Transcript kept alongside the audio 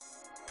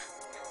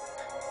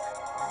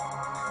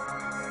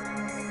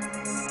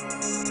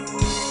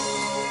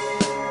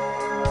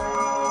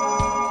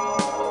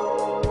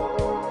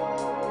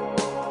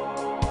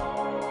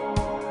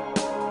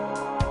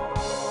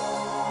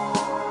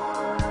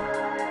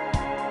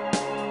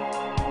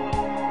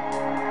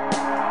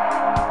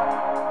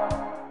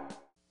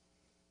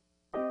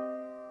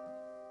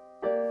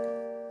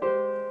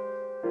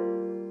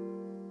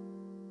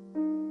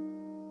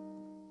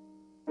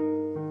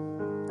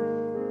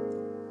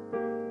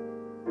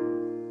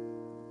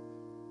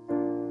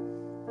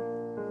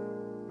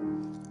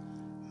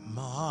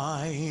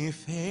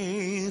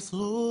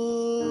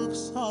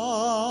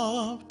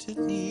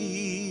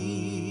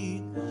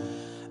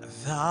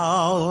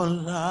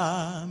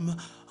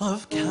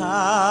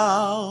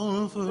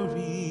Calvary,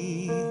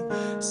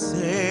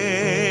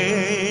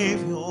 Savior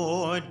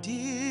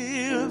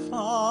divine,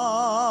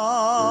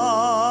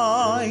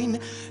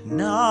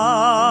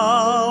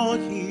 now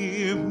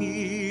hear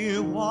me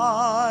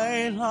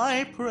while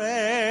I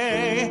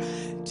pray.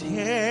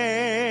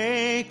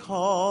 Take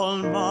all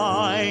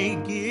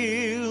my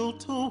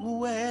guilt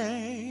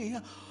away.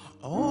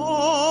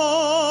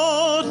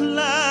 Oh,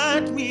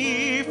 let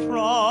me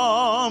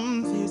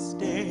from this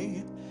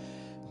day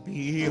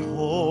be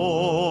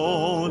wholly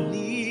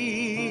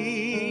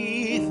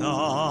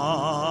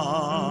thine.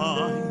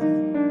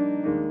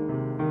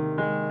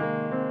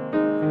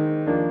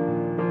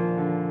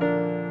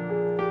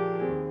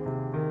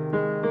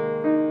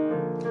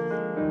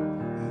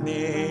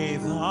 May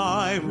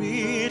thy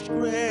rich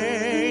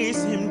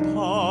grace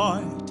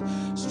impart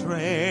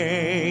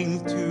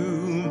strength to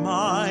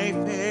my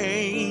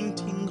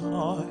fainting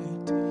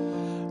heart,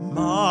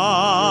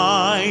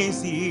 my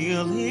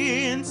zeal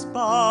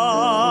inspire,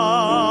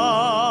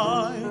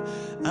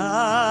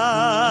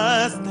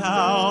 as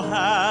thou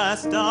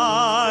hast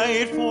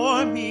died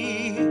for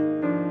me.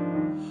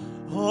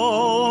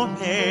 Oh,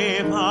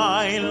 may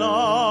my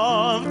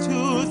love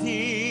to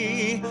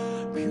thee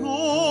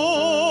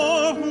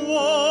pure,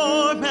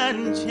 warm,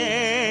 and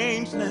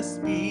changeless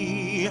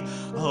be,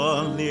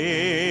 a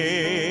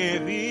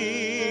living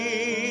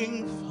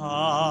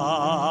fire.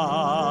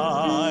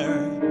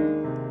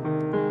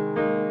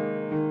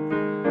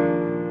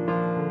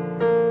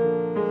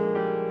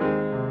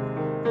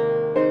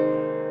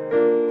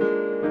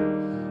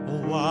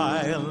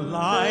 While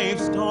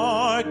life's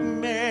dark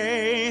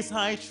maze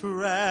I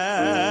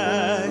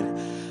tread,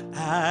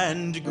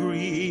 and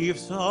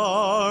griefs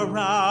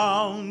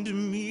around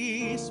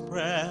me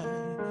spread,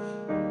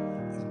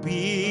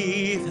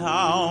 be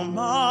thou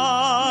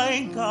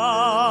my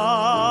guide.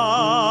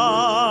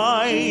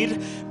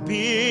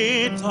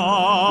 Bid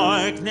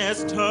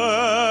darkness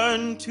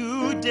turn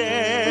to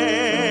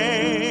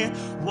day,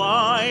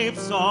 wipe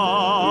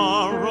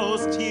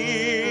sorrow's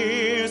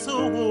tears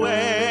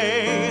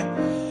away,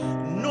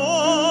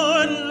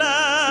 nor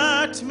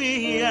let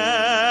me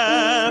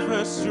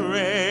ever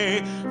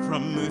stray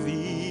from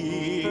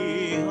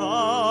thee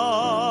aside.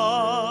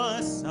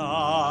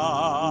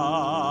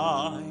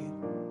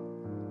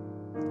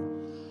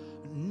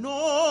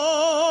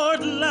 Nor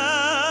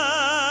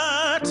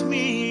let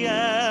me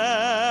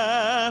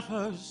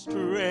ever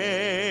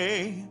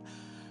stray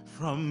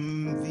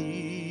from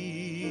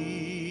thee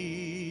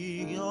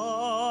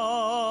aside.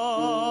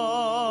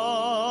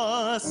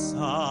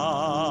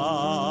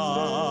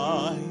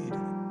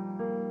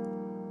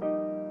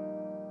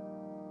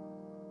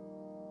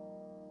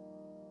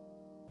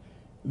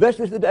 This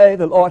is the day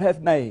the Lord hath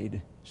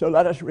made, so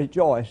let us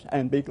rejoice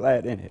and be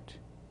glad in it.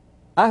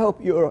 I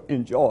hope you're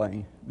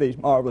enjoying these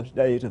marvelous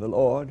days of the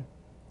Lord,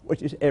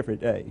 which is every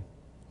day.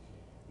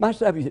 My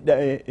subject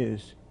today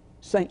is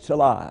Saints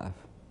Alive,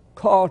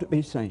 called to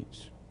be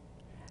saints.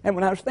 And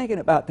when I was thinking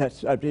about that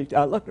subject,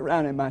 I looked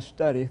around in my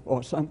study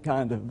for some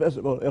kind of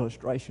visible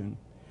illustration,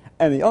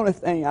 and the only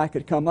thing I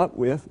could come up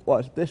with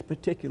was this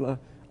particular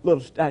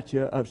little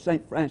statue of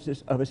St.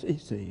 Francis of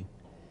Assisi.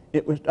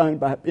 It was done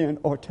by Ben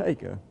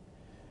Ortega.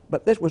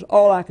 But this was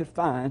all I could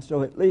find,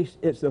 so at least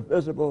it's a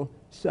visible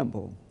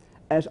symbol.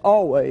 As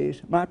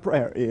always, my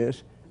prayer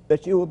is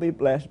that you will be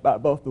blessed by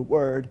both the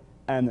Word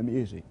and the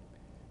music.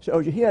 So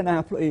as you hear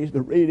now, please,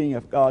 the reading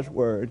of God's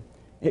Word.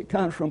 It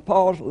comes from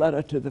Paul's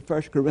letter to the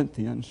 1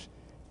 Corinthians,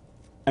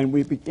 and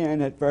we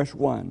begin at verse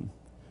 1.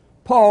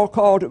 Paul,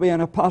 called to be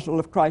an apostle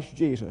of Christ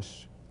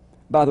Jesus,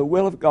 by the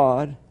will of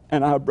God,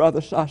 and our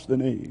brother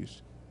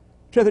Sosthenes,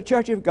 to the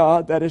church of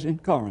God that is in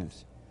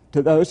Corinth,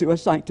 to those who are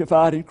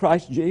sanctified in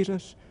Christ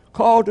Jesus,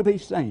 called to be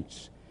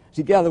saints,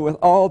 together with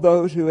all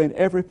those who in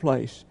every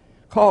place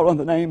call on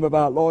the name of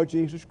our Lord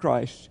Jesus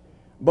Christ,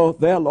 both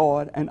their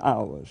Lord and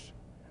ours.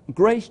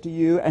 Grace to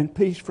you and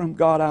peace from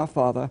God our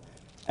Father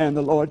and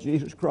the Lord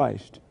Jesus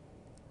Christ.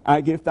 I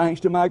give thanks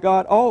to my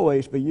God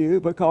always for you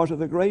because of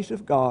the grace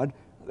of God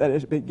that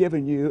has been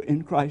given you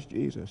in Christ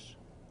Jesus.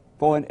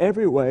 For in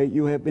every way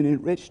you have been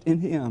enriched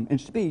in him, in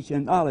speech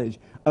and knowledge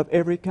of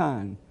every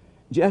kind,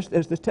 just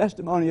as the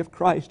testimony of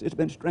Christ has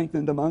been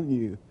strengthened among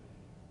you,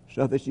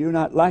 so that you're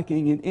not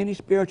lacking in any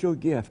spiritual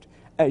gift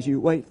as you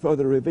wait for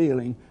the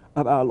revealing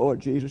of our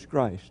Lord Jesus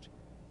Christ.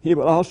 He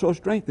will also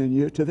strengthen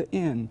you to the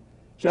end,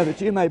 so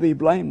that you may be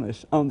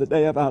blameless on the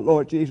day of our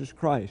Lord Jesus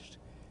Christ.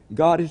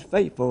 God is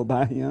faithful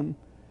by him.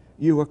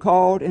 You were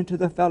called into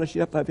the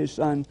fellowship of his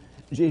Son,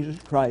 Jesus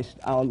Christ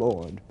our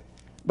Lord.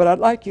 But I'd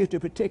like you to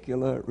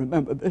particularly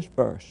remember this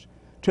verse.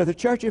 To the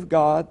church of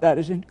God that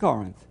is in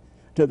Corinth,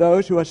 to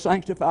those who are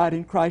sanctified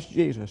in Christ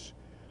Jesus,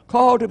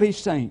 called to be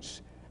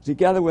saints,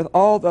 together with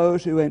all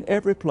those who in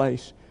every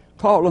place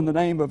call on the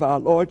name of our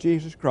Lord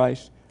Jesus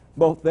Christ,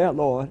 both their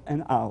Lord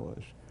and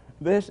ours.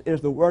 This is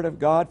the word of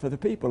God for the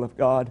people of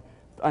God.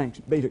 Thanks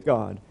be to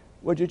God.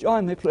 Would you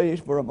join me, please,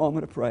 for a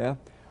moment of prayer?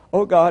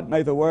 O God,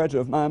 may the words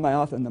of my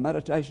mouth and the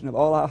meditation of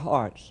all our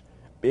hearts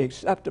be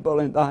acceptable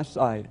in thy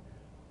sight,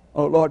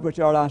 O Lord, which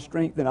art our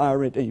strength and our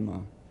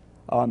Redeemer.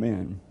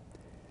 Amen.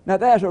 Now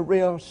there's a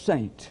real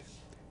saint.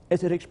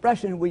 It's an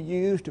expression we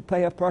use to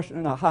pay a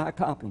person a high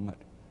compliment.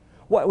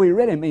 What we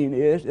really mean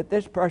is that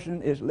this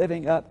person is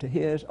living up to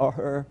his or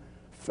her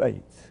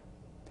faith.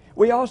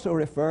 We also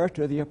refer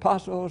to the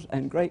apostles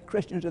and great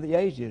Christians of the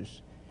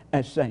ages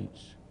as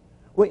saints.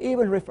 We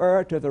even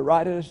refer to the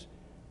writers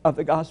of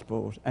the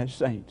Gospels as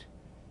saints.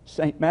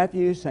 St.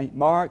 Matthew, St.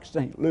 Mark,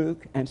 St.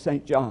 Luke, and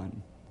St.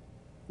 John.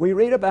 We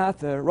read about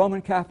the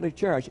Roman Catholic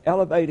Church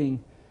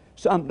elevating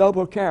some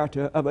noble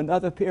character of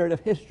another period of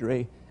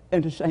history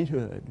into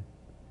sainthood.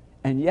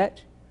 And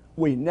yet,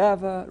 we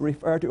never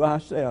refer to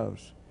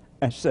ourselves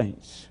as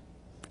saints.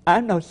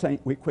 I'm no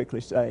saint, we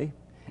quickly say.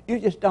 You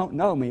just don't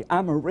know me.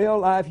 I'm a real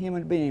live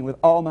human being with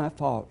all my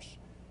faults.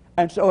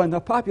 And so in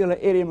the popular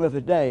idiom of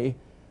the day,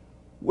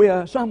 we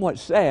are somewhat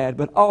sad,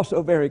 but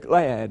also very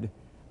glad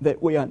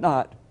that we are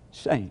not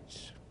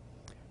saints.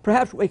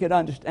 Perhaps we could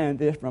understand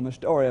this from a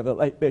story of the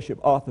late Bishop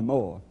Arthur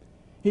Moore.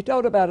 He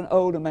told about an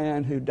older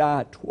man who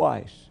died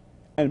twice,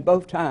 and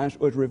both times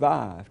was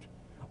revived.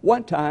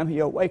 One time he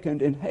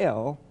awakened in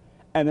hell,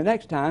 and the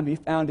next time he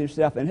found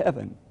himself in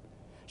heaven.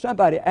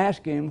 Somebody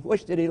asked him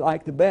which did he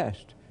like the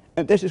best,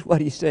 and this is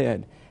what he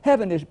said: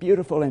 "Heaven is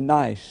beautiful and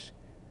nice,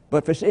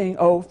 but for seeing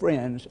old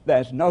friends,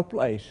 there's no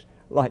place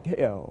like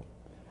hell."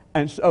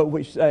 And so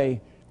we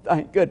say,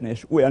 thank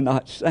goodness we are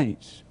not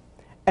saints.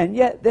 And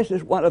yet this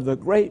is one of the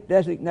great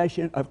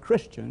designations of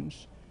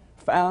Christians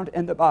found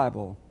in the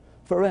Bible.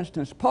 For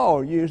instance,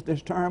 Paul used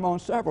this term on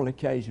several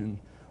occasions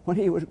when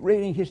he was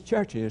greeting his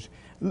churches.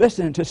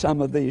 Listen to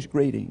some of these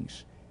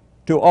greetings.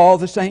 To all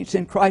the saints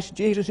in Christ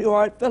Jesus who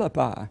are at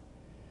Philippi,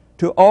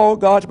 to all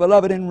God's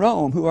beloved in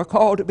Rome who are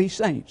called to be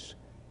saints,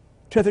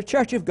 to the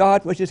church of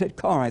God which is at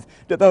Corinth,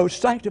 to those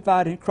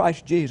sanctified in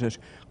Christ Jesus,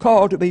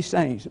 called to be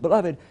saints.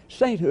 Beloved,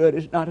 sainthood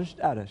is not a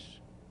status.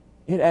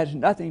 It has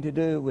nothing to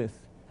do with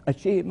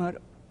achievement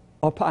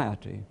or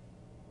piety.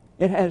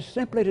 It has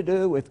simply to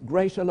do with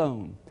grace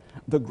alone,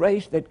 the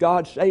grace that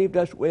God saved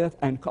us with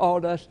and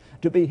called us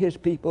to be His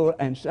people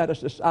and set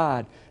us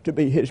aside to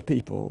be His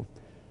people.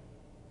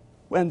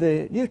 When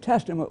the New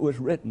Testament was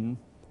written,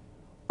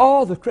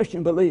 all the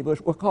Christian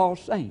believers were called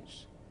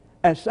saints.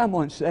 As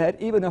someone said,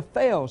 even a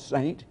failed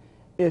saint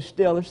is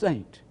still a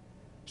saint.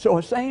 So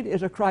a saint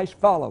is a Christ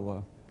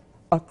follower,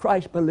 a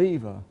Christ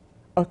believer,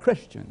 a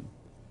Christian.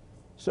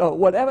 So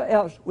whatever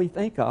else we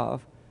think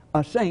of,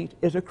 a saint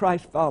is a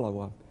Christ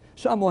follower,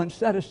 someone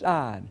set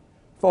aside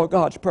for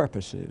God's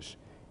purposes.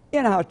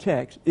 In our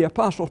text, the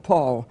Apostle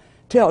Paul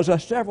tells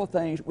us several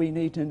things we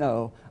need to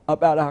know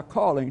about our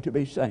calling to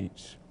be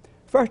saints.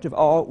 First of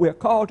all, we're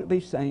called to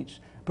be saints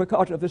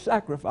because of the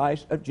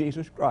sacrifice of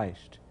Jesus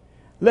Christ.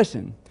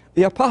 Listen,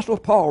 the Apostle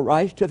Paul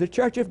writes to the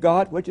church of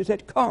God which is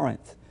at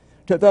Corinth,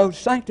 to those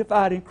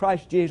sanctified in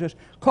Christ Jesus,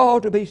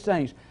 called to be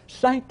saints,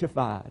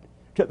 sanctified,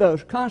 to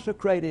those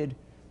consecrated,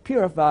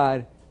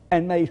 purified,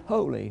 and made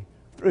holy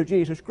through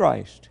Jesus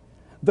Christ.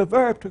 The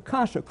verb to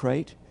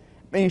consecrate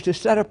means to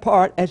set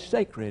apart as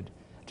sacred,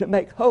 to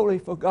make holy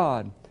for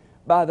God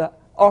by the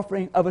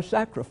offering of a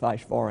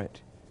sacrifice for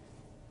it.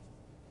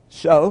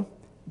 So,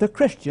 the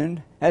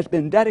Christian has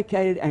been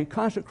dedicated and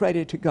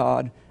consecrated to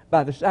God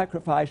by the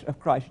sacrifice of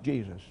Christ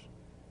Jesus.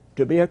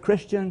 To be a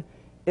Christian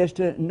is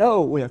to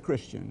know we are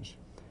Christians.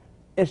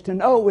 It's to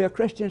know we are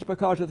Christians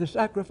because of the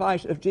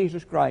sacrifice of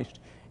Jesus Christ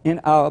in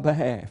our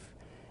behalf.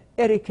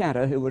 Eddie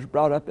Cantor, who was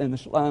brought up in the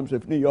slums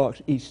of New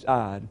York's East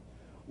Side,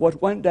 was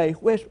one day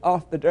whisked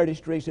off the dirty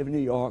streets of New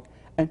York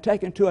and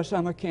taken to a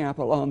summer camp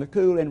along the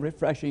cool and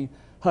refreshing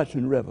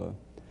Hudson River.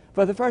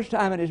 For the first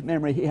time in his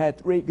memory, he had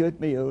 3 good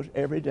meals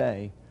every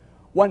day.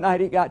 One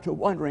night he got to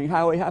wondering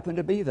how he happened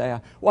to be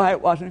there, why it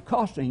wasn't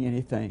costing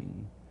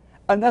anything.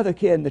 Another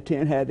kid in the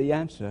tent had the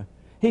answer.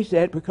 He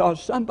said,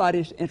 because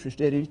somebody's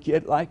interested in a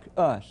kid like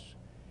us.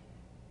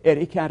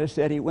 Eddie Cantor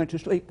said he went to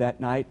sleep that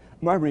night,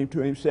 murmuring to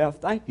himself,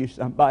 thank you,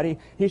 somebody.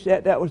 He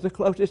said that was the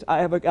closest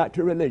I ever got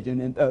to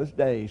religion in those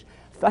days.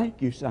 Thank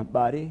you,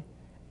 somebody.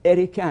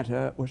 Eddie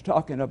Cantor was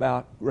talking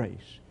about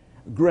grace.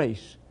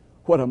 Grace,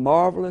 what a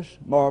marvelous,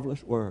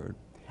 marvelous word.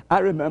 I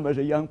remember as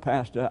a young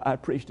pastor, I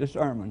preached a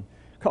sermon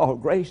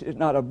called Grace is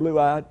Not a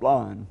Blue-Eyed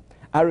Blonde.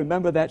 I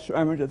remember that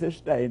sermon to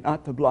this day,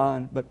 not the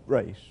blonde, but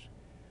grace.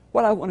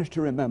 What I want us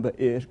to remember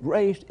is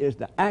grace is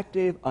the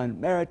active,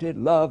 unmerited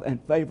love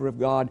and favor of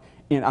God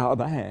in our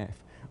behalf.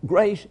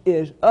 Grace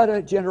is utter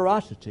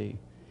generosity,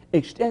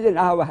 extended in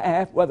our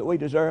behalf whether we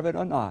deserve it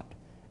or not.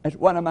 As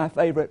one of my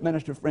favorite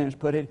minister friends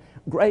put it,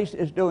 grace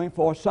is doing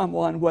for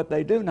someone what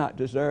they do not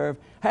deserve,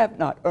 have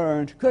not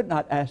earned, could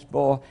not ask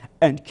for,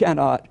 and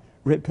cannot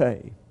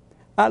repay.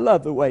 I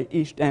love the way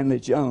E. Stanley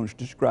Jones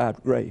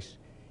described grace.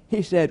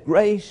 He said,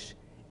 grace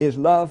is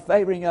love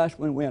favoring us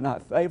when we are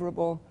not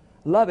favorable,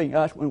 loving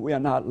us when we are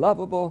not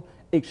lovable,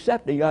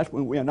 accepting us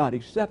when we are not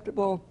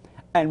acceptable,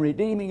 and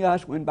redeeming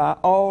us when by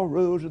all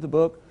rules of the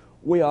book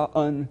we are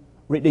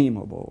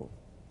unredeemable.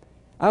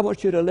 I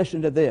want you to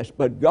listen to this.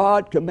 But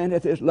God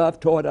commendeth His love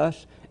toward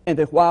us, in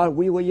that while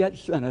we were yet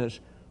sinners,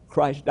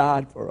 Christ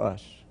died for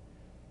us.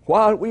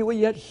 While we were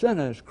yet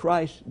sinners,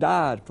 Christ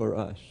died for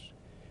us.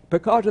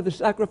 Because of the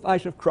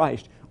sacrifice of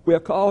Christ, We are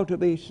called to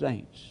be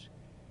saints.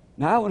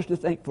 Now I want us to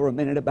think for a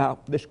minute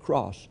about this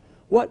cross.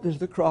 What does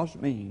the cross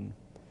mean?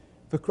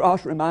 The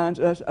cross reminds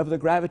us of the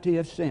gravity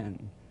of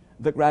sin.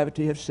 The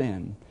gravity of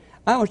sin.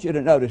 I want you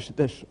to notice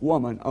this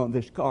woman on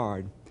this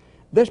card.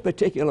 This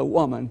particular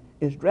woman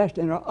is dressed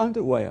in her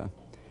underwear.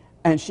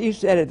 And she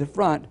said at the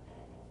front,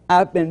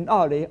 "I've been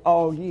naughty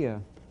all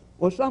year."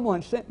 Well,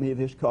 someone sent me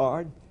this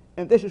card,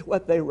 and this is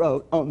what they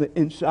wrote on the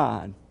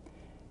inside.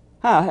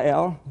 "Hi,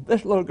 Hal.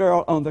 This little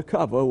girl on the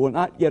cover will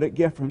not get a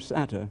gift from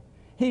Santa.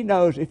 He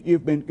knows if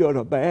you've been good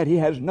or bad. He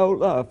has no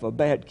love for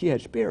bad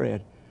kids,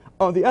 period.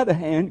 On the other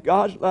hand,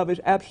 God's love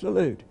is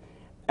absolute,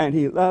 and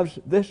he loves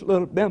this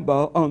little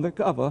bimbo on the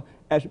cover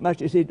as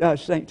much as he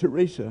does St.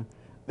 Teresa.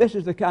 This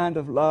is the kind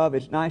of love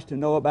it's nice to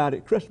know about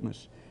at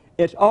Christmas.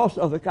 It's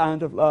also the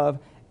kind of love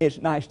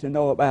it's nice to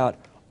know about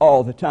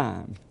all the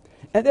time."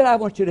 And then I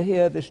want you to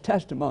hear this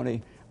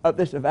testimony of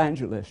this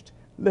evangelist.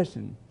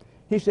 Listen.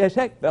 He says,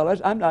 "Heck,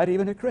 fellas, I'm not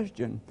even a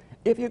Christian.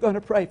 If you're going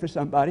to pray for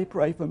somebody,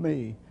 pray for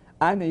me.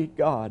 I need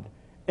God."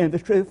 In the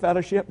true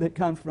fellowship that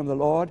comes from the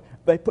Lord,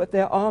 they put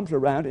their arms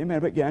around him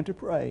and began to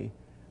pray.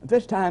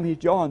 This time he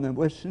joined them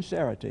with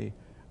sincerity.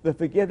 The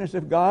forgiveness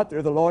of God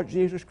through the Lord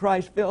Jesus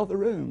Christ filled the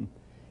room.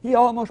 He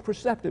almost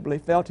perceptibly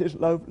felt his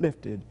load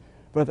lifted.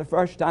 For the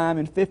first time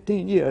in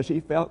 15 years,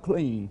 he felt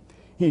clean.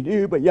 He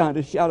knew beyond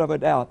a shadow of a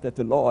doubt that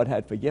the Lord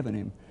had forgiven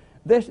him.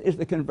 This is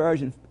the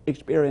conversion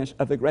experience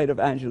of the great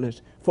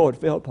evangelist Ford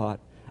Philpott.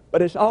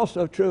 But it's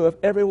also true of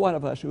every one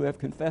of us who have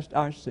confessed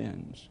our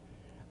sins.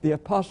 The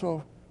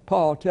Apostle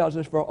Paul tells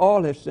us, "For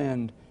all have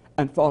sinned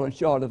and fallen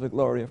short of the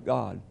glory of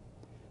God."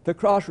 The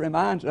cross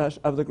reminds us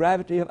of the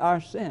gravity of our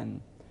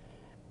sin.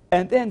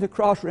 And then the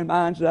cross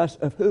reminds us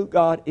of who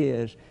God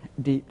is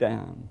deep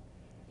down.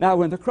 Now,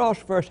 when the cross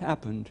first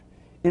happened,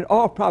 in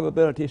all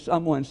probability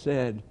someone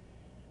said,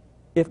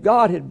 "If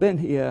God had been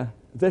here,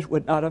 this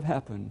would not have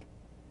happened.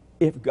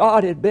 If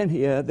God had been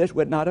here, this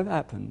would not have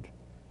happened."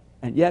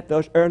 And yet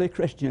those early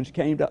Christians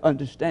came to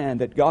understand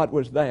that God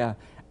was there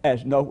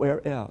as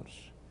nowhere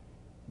else.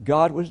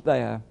 God was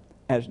there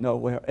as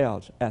nowhere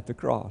else at the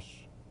cross.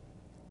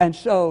 And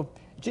so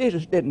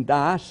Jesus didn't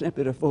die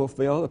simply to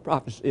fulfill the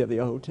prophecy of the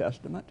Old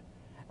Testament.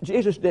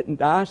 Jesus didn't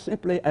die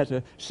simply as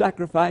a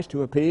sacrifice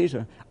to appease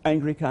an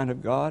angry kind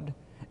of God.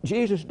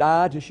 Jesus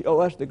died to show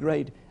us the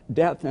great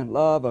depth and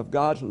love of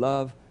God's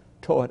love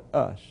toward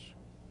us.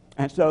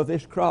 And so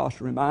this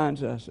cross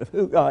reminds us of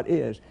who God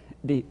is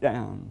deep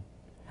down.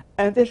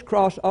 And this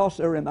cross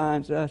also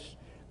reminds us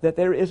that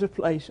there is a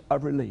place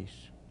of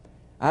release.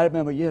 I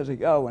remember years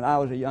ago when I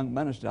was a young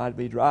minister, I'd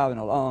be driving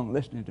along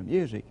listening to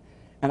music,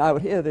 and I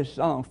would hear this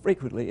song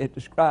frequently. It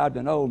described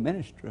an old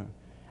minister.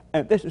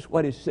 And this is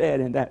what he said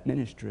in that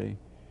ministry.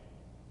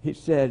 He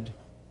said,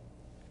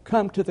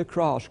 "Come to the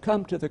cross,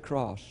 come to the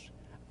cross.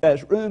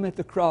 There's room at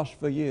the cross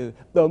for you.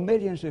 Though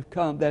millions have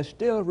come, there's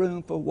still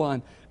room for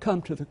one.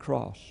 Come to the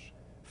cross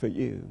for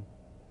you."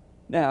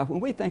 Now, when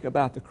we think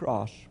about the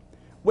cross,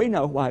 we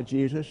know why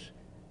Jesus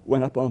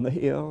went up on the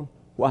hill,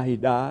 why he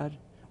died.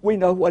 We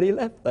know what he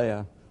left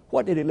there.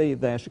 What did he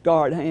leave there?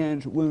 Scarred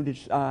hands, wounded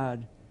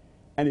side,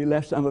 and he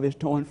left some of his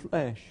torn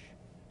flesh.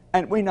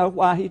 And we know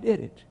why he did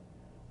it.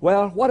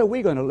 Well, what are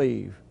we going to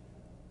leave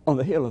on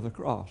the hill of the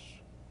cross?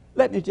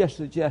 Let me just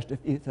suggest a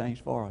few things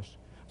for us.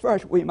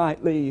 First, we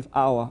might leave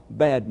our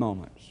bad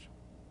moments.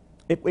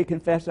 If we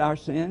confess our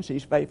sins,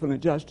 he's faithful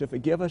and just to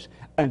forgive us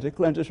and to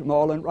cleanse us from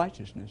all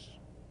unrighteousness.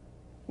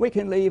 We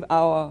can leave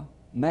our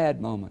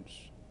mad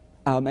moments,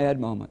 our mad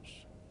moments.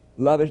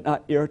 Love is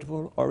not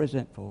irritable or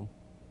resentful.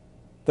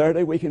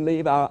 Thirdly, we can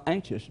leave our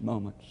anxious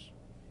moments.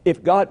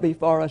 If God be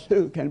for us,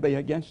 who can be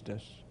against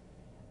us?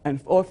 And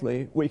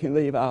fourthly, we can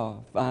leave our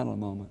final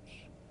moments.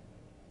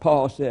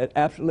 Paul said,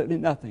 absolutely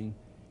nothing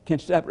can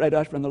separate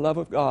us from the love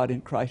of God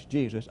in Christ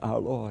Jesus our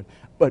Lord.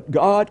 But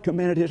God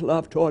commended his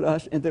love toward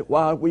us in that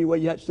while we were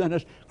yet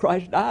sinners,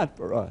 Christ died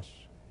for us.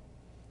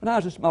 When I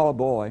was a small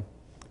boy,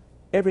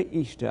 every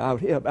Easter I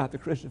would hear about the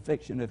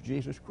crucifixion of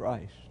Jesus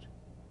Christ.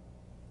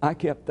 I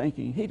kept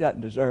thinking, he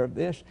doesn't deserve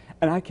this,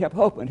 and I kept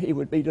hoping he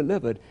would be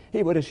delivered.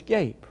 He would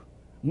escape.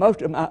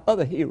 Most of my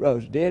other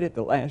heroes did at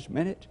the last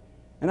minute,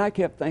 and I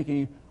kept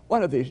thinking,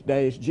 one of these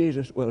days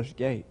Jesus will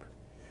escape.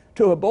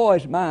 To a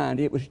boy's mind,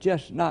 it was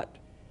just not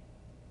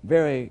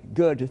very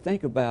good to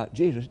think about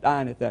Jesus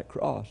dying at that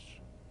cross.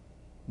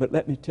 But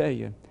let me tell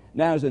you,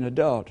 now as an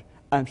adult,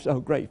 I'm so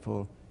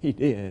grateful he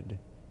did.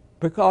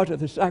 Because of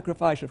the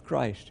sacrifice of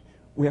Christ,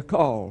 we're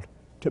called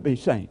to be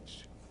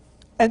saints.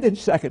 And then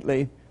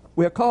secondly,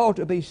 we're called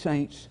to be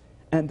saints,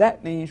 and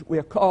that means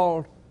we're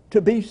called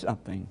to be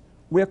something.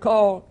 We're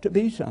called to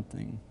be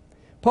something.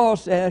 Paul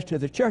says to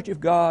the church of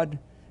God,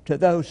 to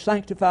those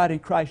sanctified in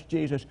Christ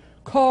Jesus,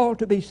 called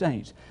to be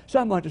saints.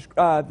 Someone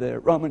described the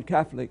Roman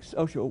Catholic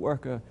social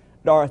worker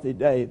Dorothy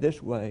Day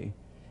this way.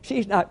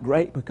 She's not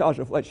great because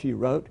of what she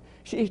wrote.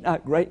 She's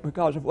not great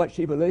because of what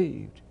she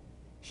believed.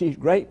 She's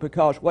great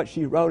because what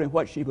she wrote and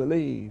what she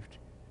believed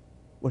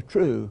was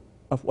true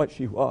of what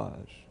she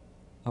was,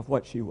 of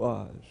what she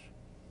was.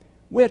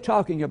 We're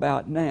talking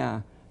about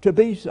now to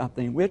be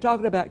something. We're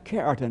talking about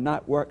character,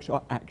 not works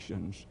or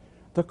actions.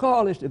 The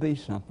call is to be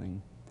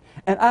something.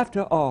 And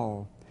after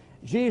all,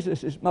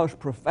 Jesus' most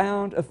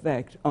profound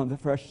effect on the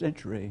first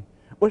century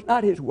was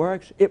not his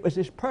works, it was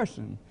his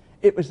person.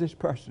 It was his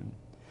person.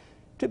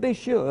 To be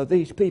sure,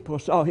 these people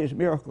saw his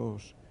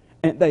miracles,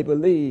 and they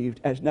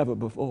believed as never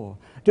before.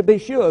 To be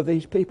sure,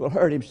 these people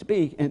heard him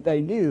speak, and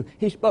they knew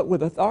he spoke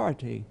with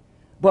authority.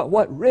 But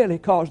what really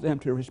caused them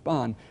to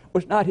respond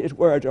was not his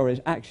words or his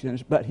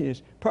actions, but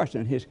his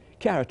person, his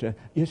character.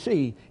 You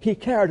see, he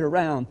carried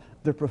around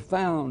the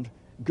profound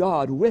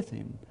God with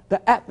him,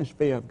 the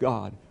atmosphere of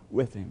God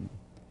with him.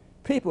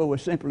 People were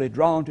simply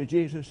drawn to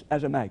Jesus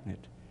as a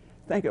magnet.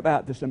 Think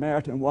about the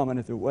Samaritan woman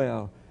at the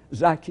well,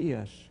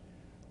 Zacchaeus,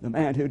 the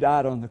man who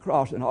died on the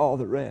cross, and all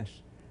the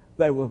rest.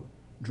 They were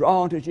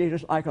drawn to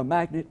Jesus like a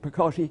magnet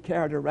because he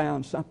carried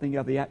around something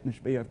of the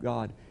atmosphere of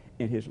God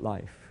in his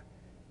life.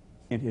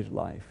 In his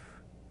life.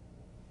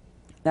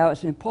 Now,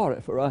 it's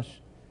important for us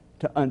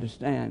to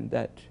understand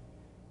that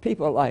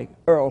people like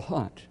Earl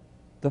Hunt,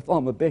 the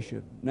former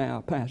bishop,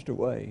 now passed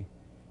away,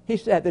 he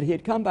said that he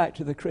had come back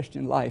to the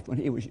Christian life when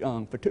he was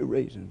young for two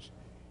reasons.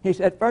 He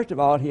said, first of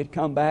all, he had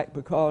come back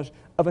because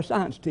of a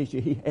science teacher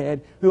he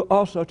had who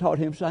also taught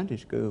him Sunday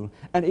school,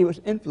 and he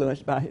was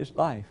influenced by his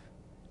life.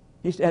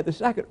 He said the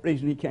second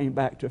reason he came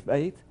back to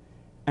faith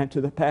and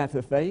to the path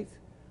of faith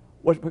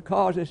was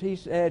because, as he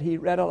said, he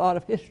read a lot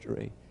of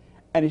history.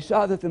 And he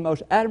saw that the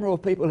most admirable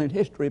people in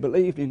history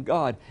believed in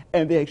God,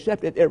 and they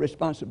accepted their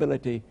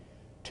responsibility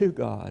to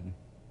God.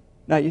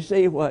 Now, you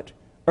see what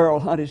Earl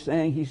Hunt is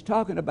saying? He's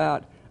talking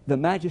about the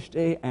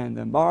majesty and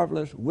the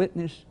marvelous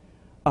witness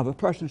of a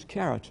person's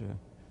character,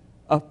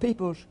 of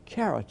people's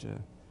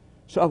character.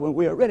 So when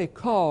we are really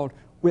called,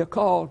 we're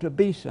called to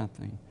be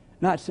something,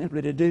 not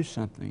simply to do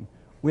something.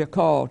 We're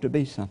called to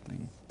be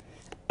something.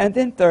 And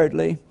then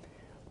thirdly,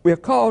 we're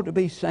called to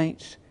be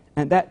saints,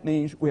 and that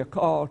means we're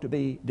called to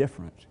be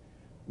different.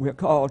 We're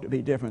called to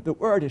be different. The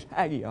word is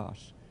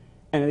hagios,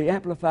 and in the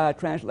Amplified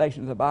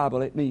translation of the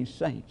Bible, it means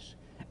saints,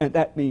 and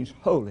that means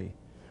holy.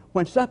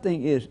 When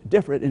something is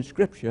different in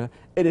Scripture,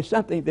 it is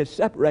something that's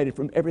separated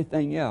from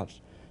everything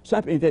else,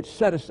 something that's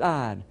set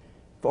aside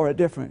for a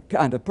different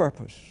kind of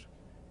purpose.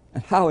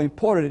 And how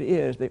important it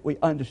is that we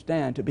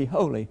understand to be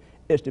holy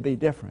is to be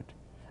different.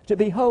 To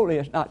be holy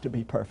is not to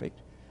be perfect.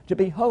 To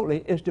be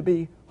holy is to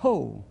be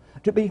whole.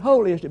 To be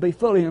holy is to be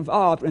fully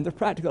involved in the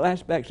practical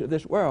aspects of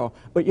this world,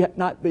 but yet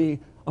not be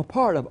a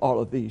part of all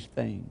of these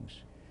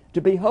things.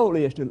 To be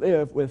holy is to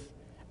live with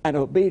an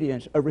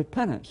obedience, a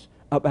repentance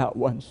about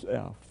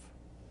oneself.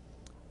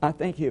 I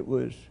think it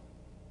was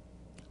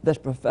this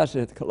professor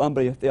at the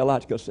Columbia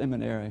Theological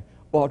Seminary,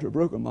 Walter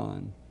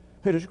Brueggemann,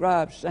 who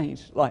describes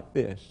saints like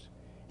this.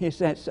 He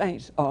said,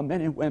 saints are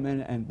men and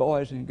women and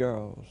boys and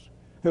girls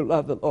who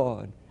love the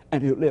Lord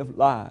and who live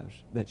lives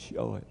that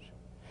show it.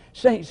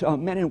 Saints are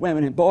men and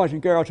women and boys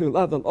and girls who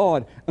love the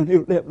Lord and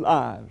who live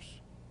lives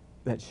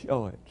that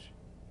show it.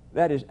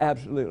 That is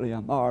absolutely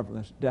a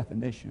marvelous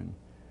definition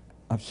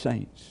of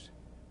saints.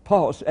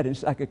 Paul said in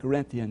 2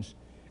 Corinthians,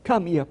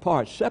 come ye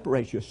apart,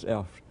 separate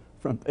yourself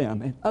from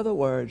them. In other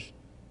words,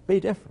 be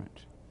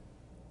different.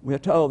 We're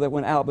told that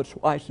when Albert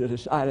Schweitzer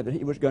decided that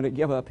he was going to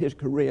give up his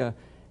career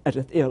as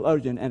a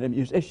theologian and a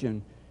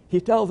musician, he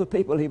told the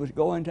people he was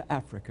going to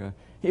Africa.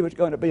 He was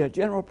going to be a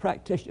general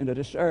practitioner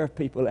to serve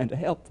people and to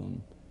help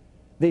them.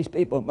 These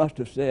people must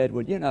have said,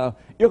 well, you know,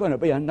 you're going to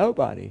be a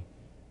nobody.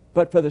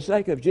 But for the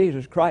sake of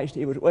Jesus Christ,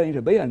 he was willing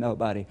to be a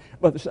nobody.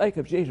 For the sake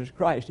of Jesus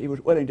Christ, he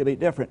was willing to be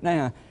different.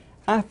 Now,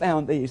 I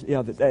found these the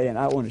other day, and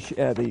I want to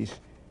share these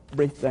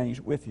brief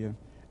things with you.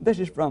 This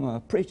is from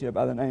a preacher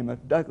by the name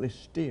of Douglas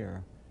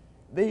Steer.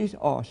 These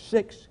are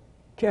 6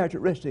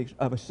 characteristics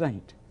of a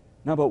saint.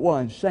 Number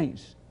 1,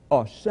 saints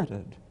are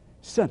centered.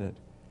 Centered.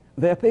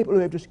 They're people who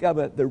have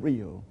discovered the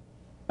real.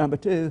 Number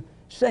 2,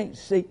 saints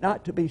seek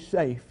not to be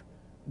safe,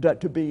 but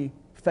to be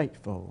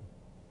faithful.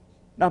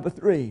 Number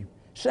 3,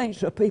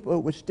 saints are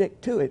people with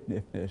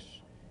stick-to-itiveness,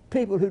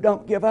 people who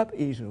don't give up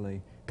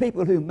easily,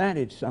 people who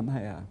manage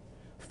somehow.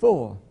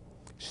 4,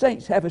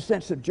 saints have a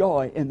sense of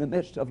joy in the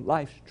midst of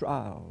life's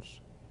trials.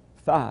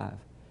 5,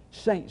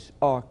 saints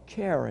are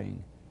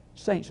caring.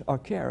 Saints are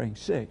caring.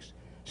 6,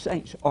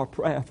 saints are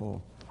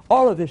prayerful.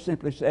 All of this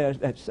simply says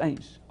that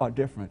saints are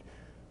different.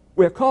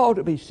 We're called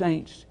to be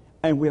saints,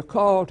 and we're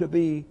called to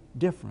be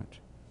different.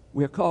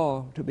 We're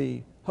called to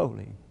be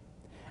holy.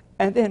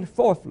 And then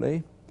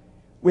fourthly,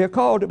 we're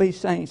called to be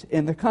saints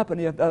in the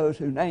company of those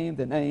who name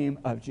the name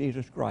of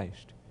Jesus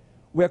Christ.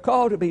 We're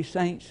called to be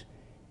saints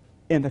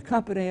in the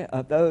company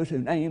of those who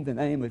name the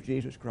name of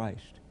Jesus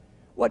Christ.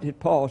 What did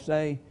Paul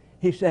say?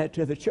 He said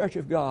to the church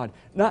of God,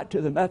 not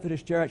to the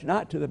Methodist church,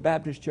 not to the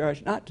Baptist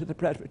church, not to the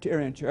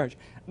Presbyterian church,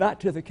 not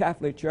to the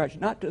Catholic church,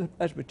 not to the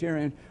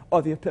Presbyterian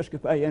or the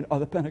Episcopalian or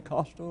the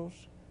Pentecostals.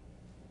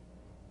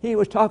 He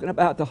was talking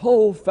about the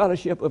whole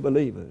fellowship of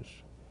believers,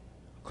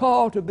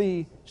 called to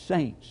be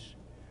saints,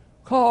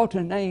 called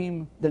to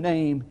name the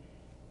name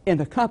in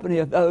the company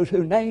of those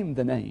who name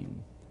the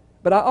name.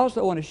 But I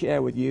also want to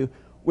share with you,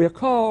 we're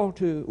called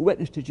to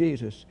witness to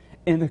Jesus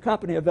in the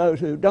company of those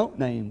who don't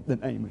name the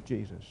name of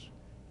Jesus.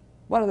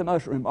 One of the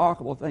most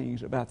remarkable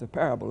things about the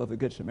parable of the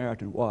Good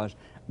Samaritan was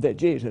that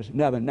Jesus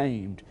never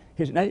named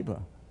his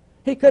neighbor.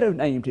 He could have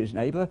named his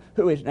neighbor,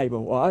 who his neighbor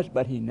was,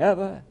 but he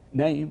never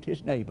named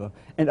his neighbor.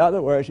 In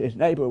other words, his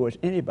neighbor was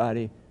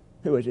anybody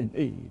who was in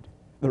need.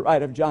 The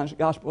writer of John's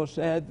Gospel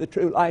said, the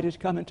true light is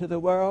coming to the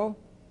world.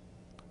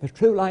 The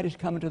true light is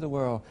coming to the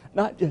world.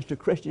 Not just to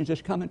Christians,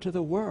 it's coming to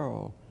the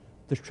world.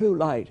 The true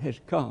light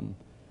has come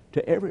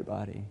to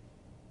everybody,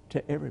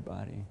 to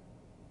everybody.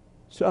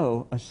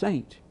 So a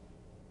saint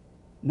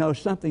knows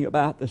something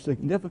about the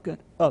significant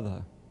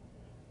other.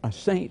 A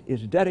saint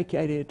is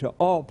dedicated to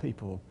all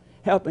people,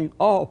 helping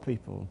all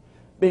people,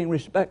 being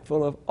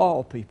respectful of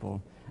all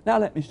people. Now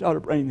let me start to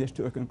bring this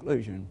to a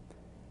conclusion.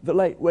 The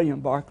late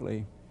William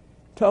Barclay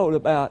told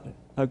about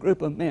a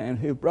group of men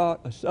who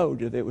brought a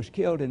soldier that was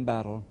killed in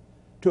battle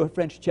to a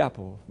French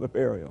chapel for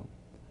burial.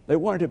 They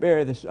wanted to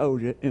bury the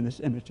soldier in the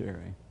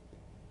cemetery.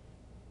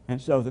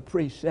 And so the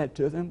priest said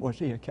to them, was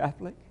he a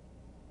Catholic?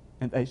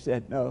 And they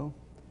said no.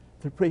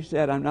 The priest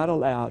said, I'm not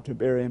allowed to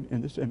bury him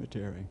in the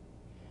cemetery,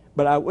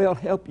 but I will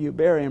help you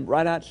bury him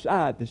right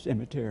outside the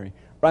cemetery,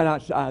 right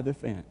outside the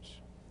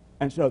fence.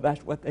 And so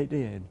that's what they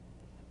did.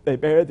 They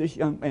buried this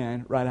young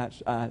man right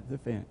outside the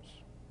fence.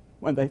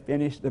 When they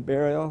finished the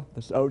burial,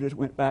 the soldiers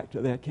went back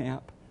to their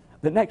camp.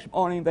 The next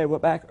morning they were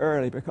back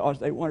early because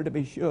they wanted to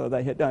be sure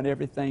they had done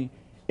everything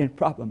in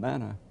proper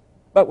manner.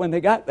 But when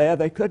they got there,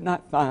 they could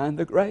not find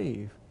the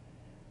grave.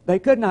 They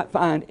could not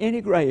find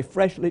any grave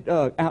freshly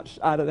dug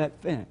outside of that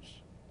fence.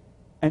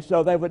 And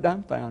so they were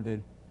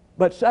dumbfounded.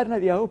 But suddenly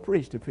the old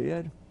priest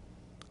appeared,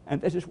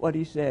 and this is what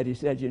he said. He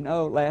said, you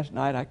know, last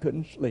night I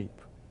couldn't sleep.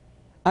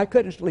 I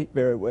couldn't sleep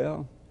very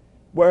well,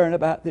 worrying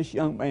about this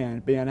young man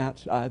being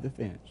outside the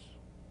fence.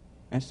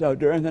 And so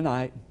during the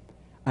night,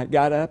 I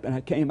got up and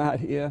I came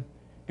out here,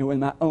 and with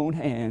my own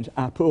hands,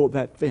 I pulled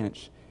that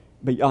fence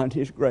beyond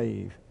his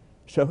grave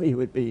so he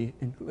would be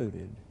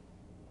included.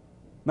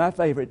 My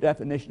favorite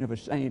definition of a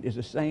saint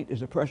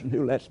is a person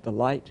who lets the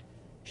light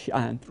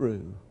shine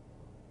through.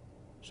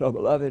 So,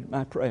 beloved,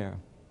 my prayer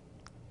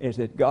is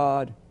that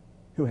God,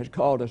 who has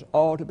called us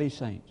all to be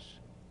saints,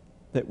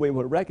 that we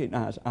will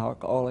recognize our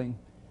calling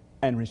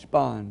and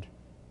respond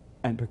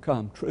and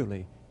become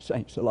truly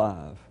saints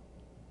alive.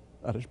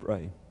 Let us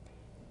pray.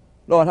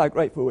 Lord, how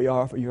grateful we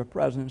are for your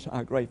presence,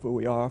 how grateful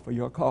we are for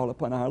your call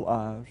upon our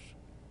lives.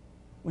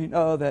 We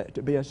know that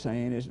to be a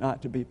saint is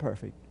not to be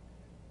perfect.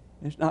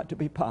 It's not to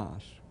be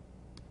pious.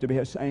 To be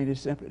a saint is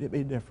simply to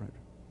be different.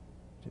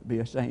 To be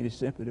a saint is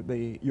simply to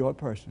be your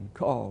person,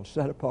 called,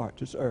 set apart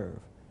to serve,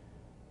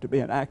 to be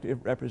an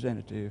active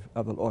representative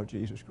of the Lord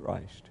Jesus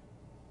Christ.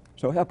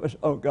 So help us,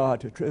 oh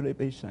God, to truly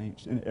be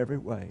saints in every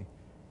way.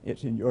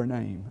 It's in your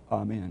name.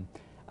 Amen.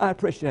 I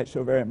appreciate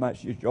so very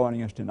much you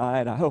joining us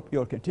tonight. I hope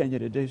you'll continue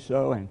to do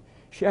so and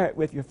share it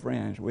with your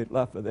friends. We'd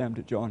love for them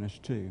to join us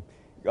too.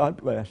 God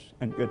bless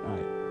and good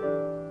night.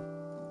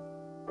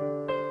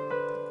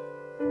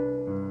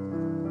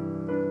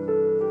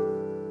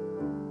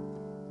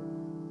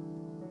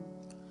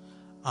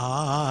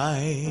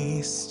 I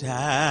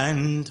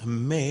stand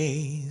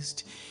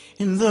amazed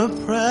in the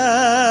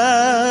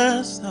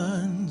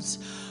presence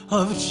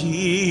of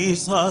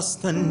Jesus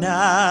the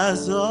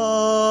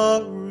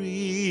Nazarene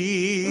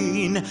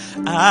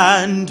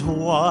and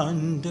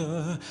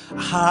wonder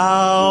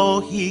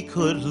how he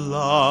could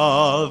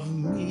love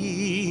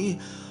me,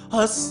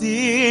 a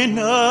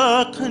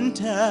sinner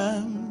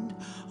condemned,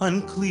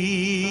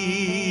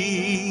 unclean.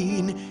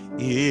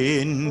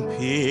 In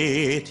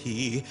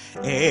pity,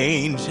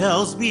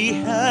 angels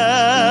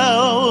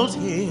beheld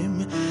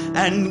him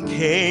and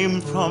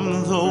came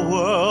from the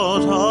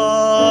world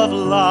of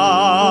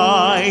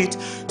light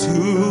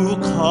to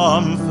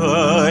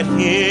comfort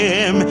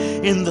him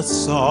in the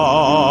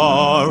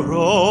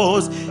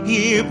sorrows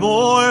he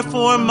bore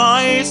for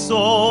my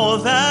soul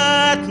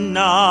that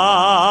night.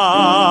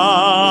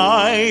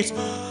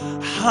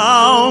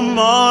 How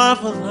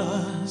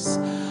marvelous,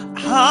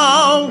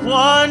 how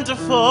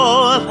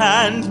wonderful,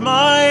 and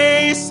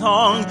my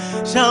song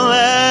shall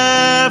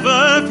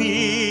ever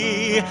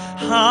be.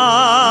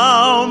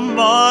 How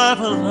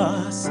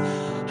marvelous,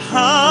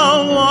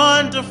 how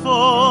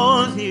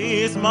wonderful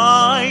is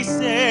my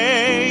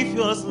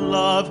Savior's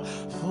love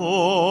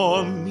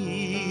for me.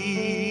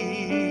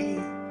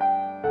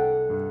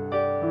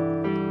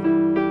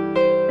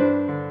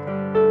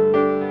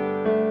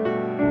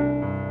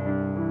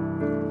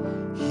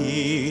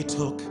 He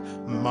took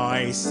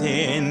my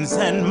sins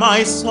and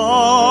my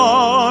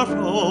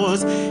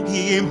sorrows,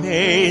 he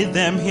made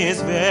them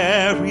his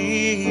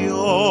very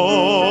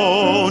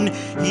own.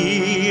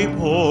 He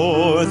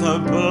bore the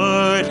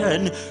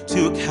burden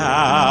to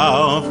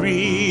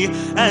Calvary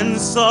and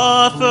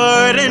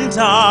suffered and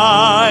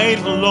died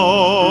alone.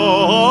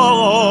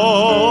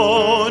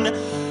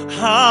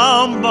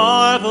 How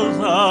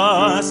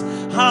marvelous,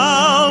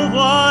 how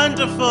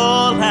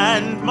wonderful,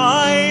 and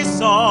my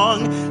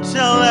song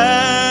shall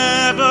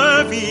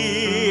ever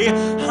be.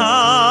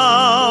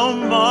 How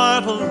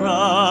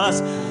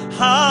marvelous,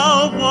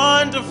 how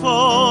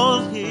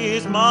wonderful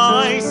is my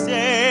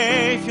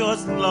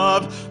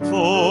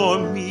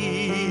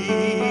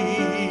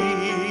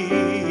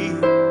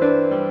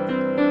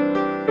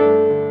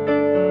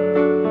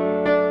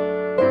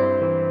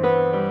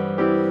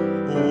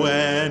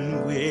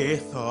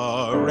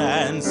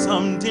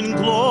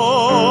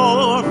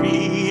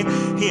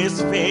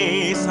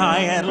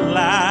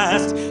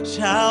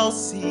shall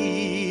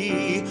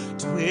see.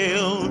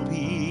 'Twill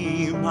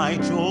be my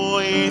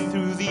joy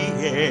through the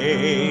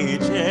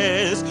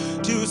ages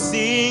to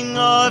sing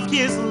of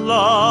his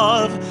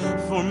love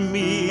for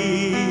me.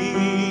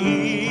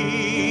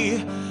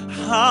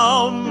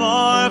 How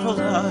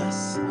marvelous,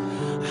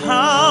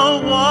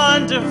 how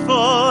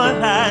wonderful,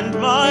 and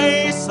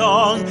my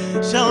song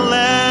shall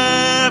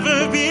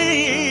ever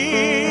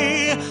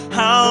be.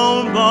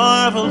 How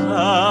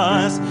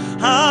marvelous,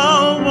 how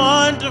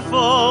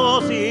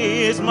wonderful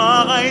is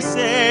my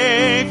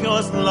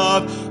Savior's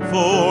love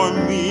for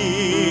me.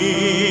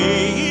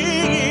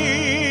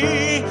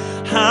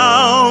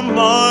 How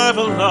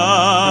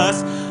marvelous,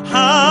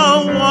 how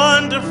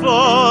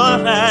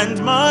wonderful, and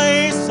my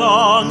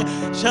song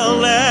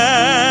shall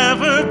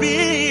ever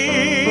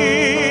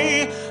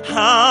be.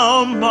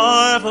 How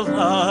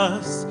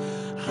marvelous,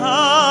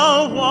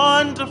 how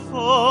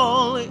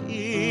wonderful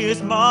is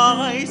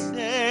my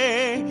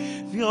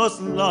Savior's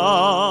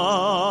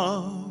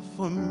love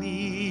for me.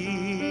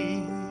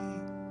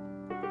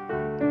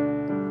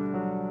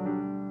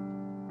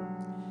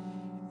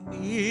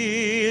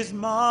 Is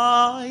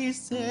my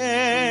Savior's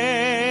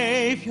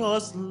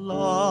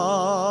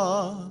love